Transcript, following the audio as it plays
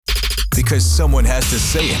Because someone has to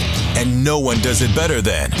say it, and no one does it better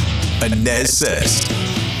than Inez Says.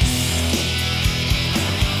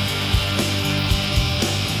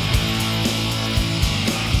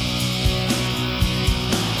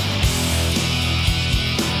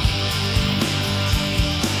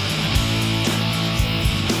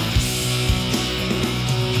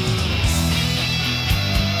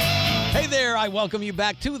 I welcome you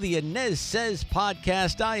back to the Inez Says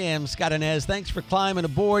podcast. I am Scott Inez. Thanks for climbing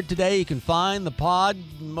aboard today. You can find the pod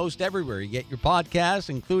most everywhere you get your podcasts,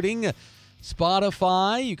 including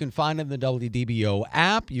Spotify. You can find it in the WDBO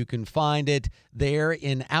app. You can find it there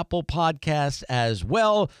in Apple Podcasts as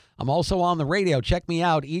well. I'm also on the radio. Check me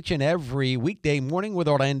out each and every weekday morning with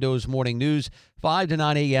Orlando's Morning News, 5 to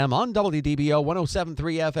 9 a.m. on WDBO 107.3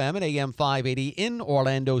 FM and AM 580 in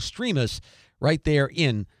Orlando. Stream us right there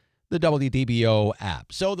in the WDBO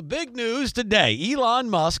app. So the big news today, Elon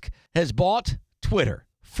Musk has bought Twitter.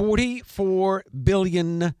 $44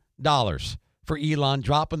 billion for Elon,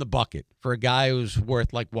 dropping the bucket for a guy who's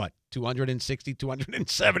worth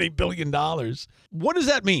 $270 billion. What does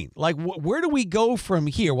that mean? Where do we go from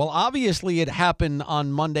here? Well, obviously it happened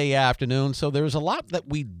on Monday afternoon, so there's a lot that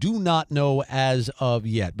we do not know as of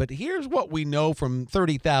yet. But here's what we know from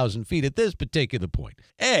 30,000 feet at this particular point.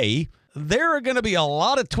 A, there are going to be a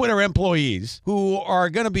lot of Twitter employees who are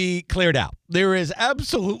going to be cleared out. There is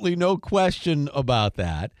absolutely no question about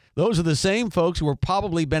that. Those are the same folks who have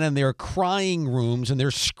probably been in their crying rooms and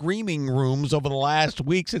their screaming rooms over the last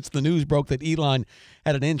week since the news broke that Elon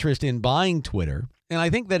had an interest in buying Twitter. And I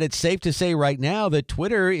think that it's safe to say right now that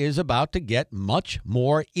Twitter is about to get much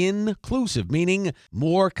more inclusive, meaning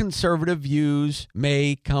more conservative views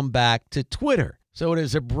may come back to Twitter. So it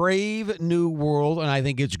is a brave new world, and I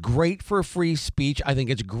think it's great for free speech. I think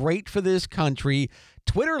it's great for this country.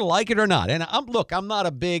 Twitter, like it or not. And I'm not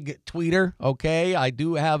a big tweeter, okay? I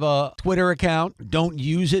do have a Twitter account. Don't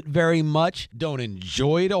use it very much. Don't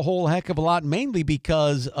enjoy it a whole heck of a lot, mainly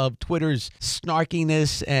because of Twitter's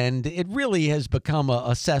snarkiness, and it really has become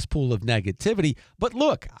a cesspool of negativity. But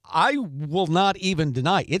look, I will not even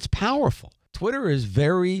deny it's powerful. Twitter is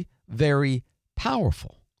very, very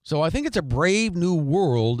powerful. So I think it's a brave new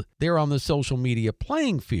world there on the social media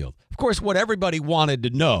playing field. Of course, what everybody wanted to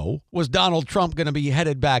know was Donald Trump going to be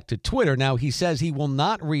headed back to Twitter. Now, he says he will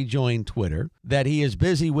not rejoin Twitter, that he is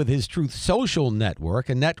busy with his Truth Social network,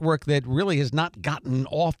 a network that really has not gotten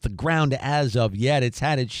off the ground as of yet. It's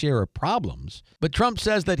had its share of problems. But Trump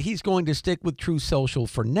says that he's going to stick with Truth Social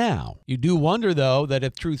for now. You do wonder, though, that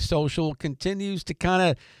if Truth Social continues to kind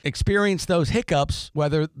of experience those hiccups,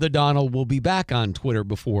 whether the Donald will be back on Twitter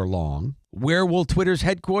before long. Where will Twitter's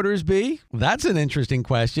headquarters be? That's an interesting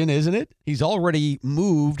question, isn't it? He's already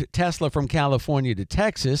moved Tesla from California to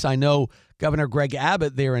Texas. I know Governor Greg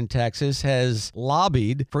Abbott there in Texas has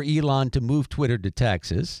lobbied for Elon to move Twitter to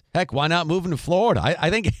Texas. Heck, why not move him to Florida? I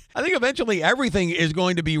think eventually everything is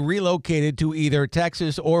going to be relocated to either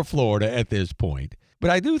Texas or Florida at this point. But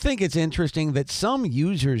I do think it's interesting that some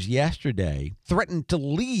users yesterday threatened to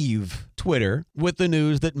leave Twitter with the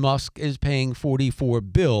news that Musk is paying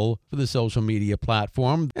 $44 billion for the social media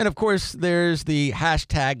platform. And of course, there's the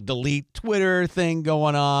hashtag delete Twitter thing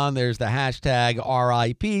going on. There's the hashtag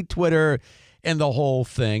RIP Twitter and the whole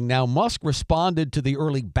thing. Now, Musk responded to the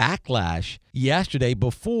early backlash yesterday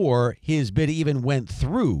before his bid even went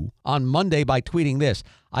through on Monday by tweeting this: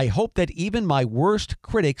 "I hope that even my worst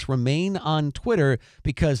critics remain on Twitter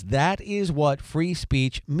because that is what free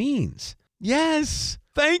speech means." Yes.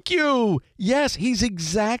 Thank you. Yes, he's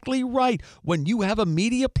exactly right. When you have a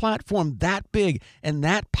media platform that big and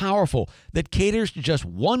that powerful that caters to just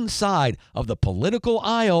one side of the political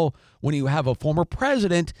aisle, when you have a former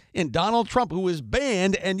president in Donald Trump who is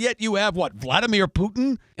banned, and yet you have, Vladimir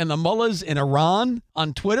Putin and the mullahs in Iran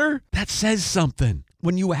on Twitter, that says something.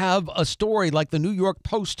 When you have a story like the New York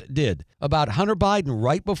Post did about Hunter Biden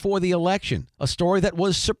right before the election, a story that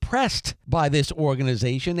was suppressed by this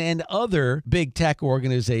organization and other big tech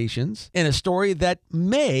organizations, and a story that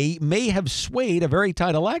may have swayed a very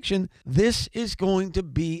tight election, this is going to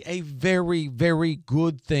be a very, very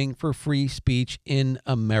good thing for free speech in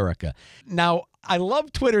America. Now, I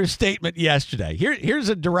love Twitter's statement yesterday. Here's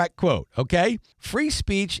a direct quote, okay? "Free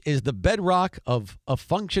speech is the bedrock of a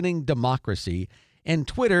functioning democracy, and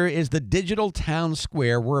Twitter is the digital town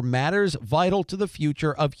square where matters vital to the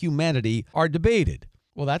future of humanity are debated."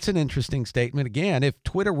 Well, that's an interesting statement. Again, if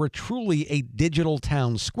Twitter were truly a digital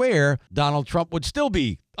town square, Donald Trump would still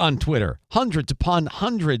be on Twitter. Hundreds upon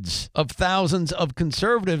hundreds of thousands of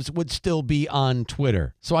conservatives would still be on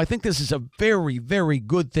Twitter. So I think this is a very, very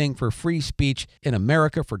good thing for free speech in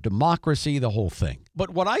America, for democracy, the whole thing. But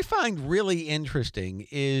what I find really interesting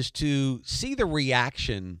is to see the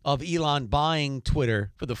reaction of Elon buying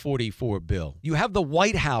Twitter for the 44 bill. You have the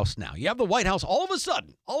White House now. You have the White House all of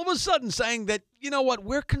a sudden saying that, you know what,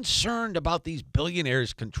 we're concerned about these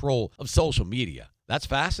billionaires' control of social media. That's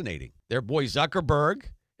fascinating. Their boy Zuckerberg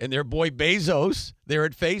and their boy Bezos, they're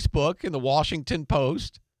at Facebook and the Washington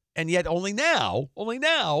Post. And yet only now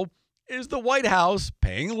is the White House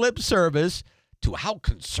paying lip service to how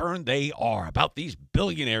concerned they are about these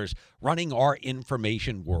billionaires running our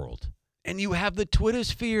information world. And you have the Twitter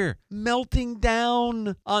sphere melting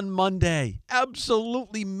down on Monday.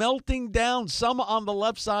 Absolutely melting down. Some on the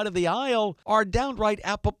left side of the aisle are downright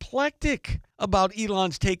apoplectic about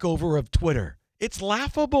Elon's takeover of Twitter. It's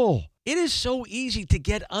laughable. It is so easy to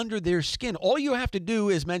get under their skin. All you have to do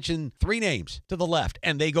is mention 3 names to the left,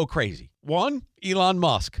 and they go crazy. 1, Elon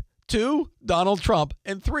Musk. 2, Donald Trump.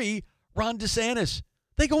 And 3, Ron DeSantis.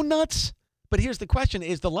 They go nuts. But here's the question.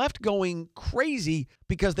 Is the left going crazy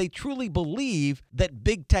because they truly believe that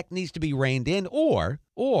big tech needs to be reined in? Or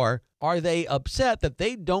are they upset that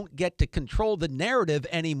they don't get to control the narrative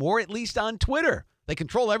anymore, at least on Twitter? They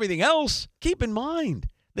control everything else. Keep in mind,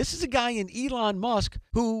 this is a guy in Elon Musk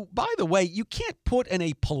who, by the way, you can't put in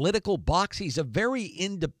a political box. He's a very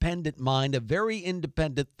independent mind, a very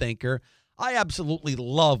independent thinker. I absolutely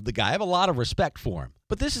love the guy. I have a lot of respect for him.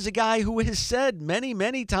 But this is a guy who has said many,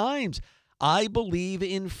 many times, I believe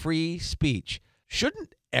in free speech.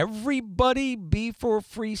 Shouldn't everybody be for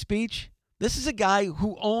free speech? This is a guy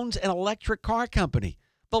who owns an electric car company.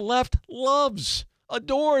 The left loves,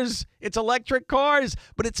 adores its electric cars.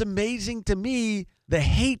 But it's amazing to me the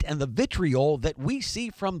hate and the vitriol that we see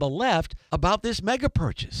from the left about this mega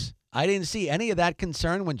purchase. I didn't see any of that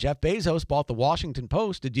concern when Jeff Bezos bought the Washington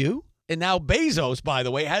Post. Did you? And now Bezos, by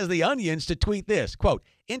the way, has the onions to tweet this. Quote,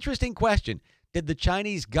 interesting question. Did the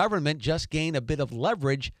Chinese government just gain a bit of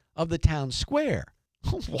leverage of the town square?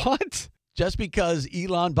 What? Just because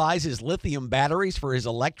Elon buys his lithium batteries for his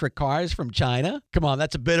electric cars from China? Come on,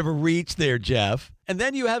 that's a bit of a reach there, Jeff. And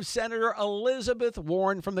then you have Senator Elizabeth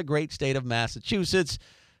Warren from the great state of Massachusetts,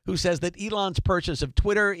 who says that Elon's purchase of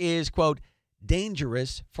Twitter is, quote,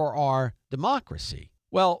 dangerous for our democracy.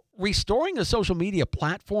 Well, restoring a social media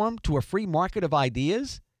platform to a free market of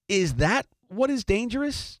ideas, is that what is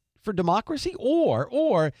dangerous for democracy?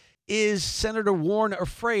 Or is Senator Warren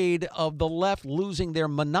afraid of the left losing their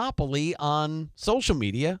monopoly on social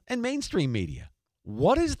media and mainstream media?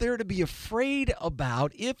 What is there to be afraid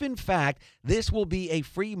about if, in fact, this will be a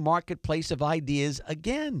free marketplace of ideas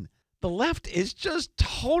again? The left is just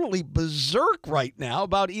totally berserk right now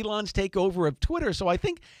about Elon's takeover of Twitter. So I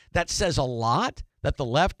think that says a lot that the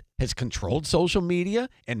left has controlled social media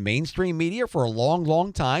and mainstream media for a long,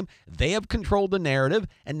 long time. They have controlled the narrative.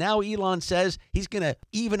 And now Elon says he's going to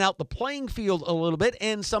even out the playing field a little bit.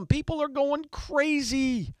 And some people are going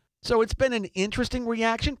crazy. So it's been an interesting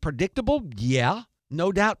reaction. Predictable? Yeah,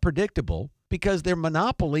 no doubt predictable. Because their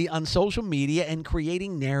monopoly on social media and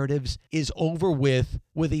creating narratives is over with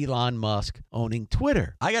Elon Musk owning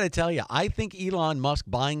Twitter. I got to tell you, I think Elon Musk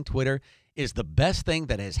buying Twitter is the best thing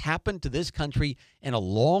that has happened to this country in a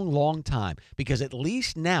long, long time. Because at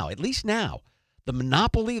least now, the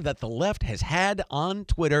monopoly that the left has had on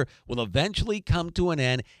Twitter will eventually come to an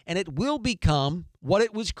end, and it will become what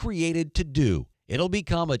it was created to do. It'll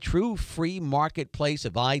become a true free marketplace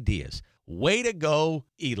of ideas. Way to go,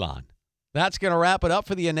 Elon. That's going to wrap it up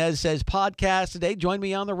for the Inez Says podcast today. Join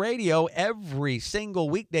me on the radio every single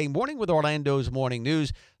weekday morning with Orlando's Morning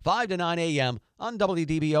News, 5 to 9 a.m. on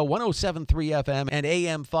WDBO 107.3 FM and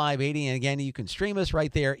AM 580. And again, you can stream us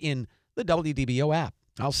right there in the WDBO app.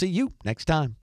 I'll see you next time.